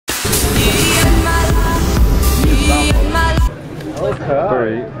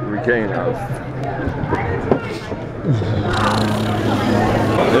Very regain house.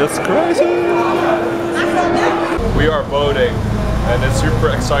 It's crazy! We are boating and it's super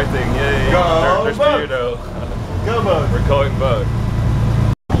exciting. Yay! There's beer though. Go boat! We're going boat.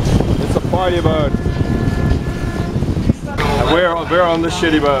 It's a party boat. And we're on the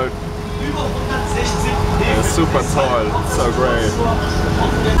shitty boat. It's super tall. It's so great.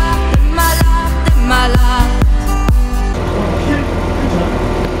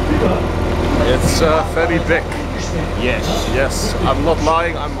 It's very big. Yes, I'm not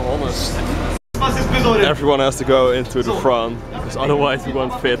lying, I'm honest. Everyone has to go into the front, because otherwise we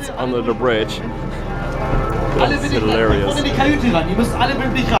won't fit under the bridge. That's hilarious.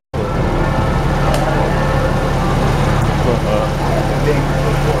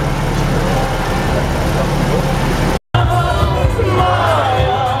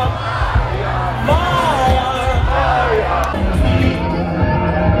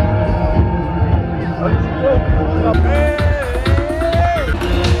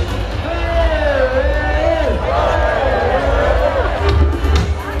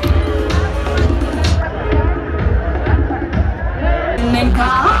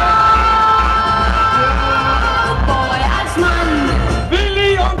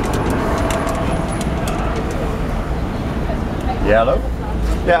 Yeah, hello?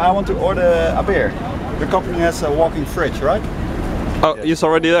 Yeah, I want to order a beer. Your company has a walking fridge, right? Oh, yes. He's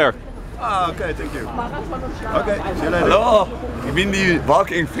already there. Ah, okay, thank you. Okay, see you later. Hallo, ik ben die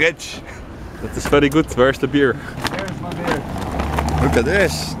walking fridge. That is very good. Where's the beer? Here's my beer. Look at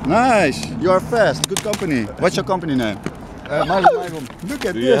this. Nice. You are fast. Good company. What's your company name? My room. Look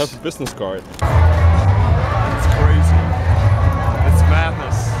at Do this. you have a business card? It's crazy. It's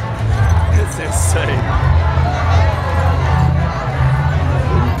madness. It's insane.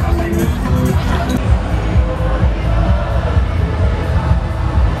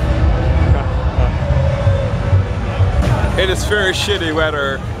 It is very shitty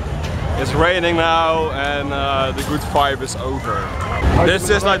weather. It's raining now and the good vibe is over. This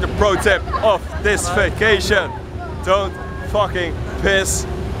is like the pro tip of this vacation. Don't fucking piss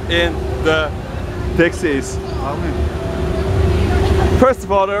in the Dixies. First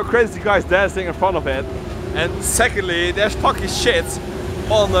of all, there are crazy guys dancing in front of it. And secondly, there's fucking shit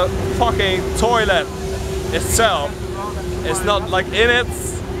on the fucking toilet itself. It's not like in it,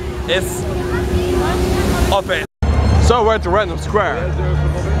 it's up it. So we're at the random square.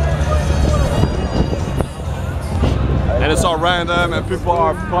 And it's all random and people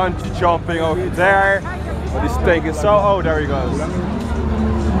are bungee jumping over there. But he's thinking so, oh there he goes.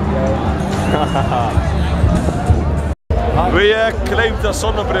 We claimed a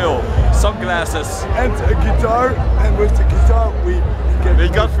zonnebril, sunglasses. And a guitar, and with the guitar we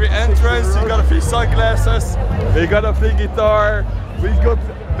got free entrance, we got free sunglasses, we got a free guitar. we got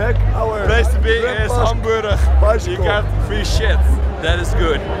back our Place to be is Hamburg. You got free shit. That is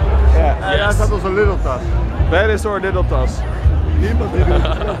good. Yeah, Yes. dat is onze little tas. That is our little task.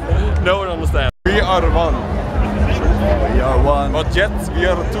 No one understands. We are one. We are one. But yet we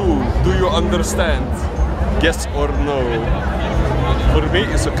are two. Do you understand? Yes or no? For me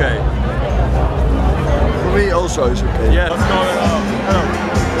it's okay. For me also is okay. Yeah, let's go.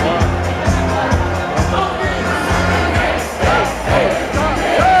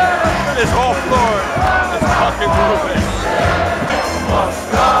 This whole floor is fucking moving.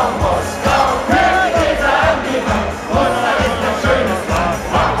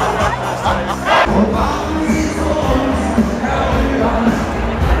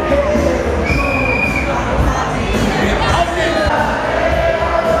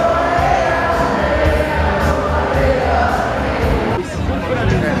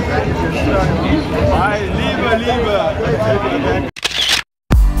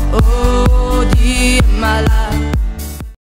 Oh, dear, my life.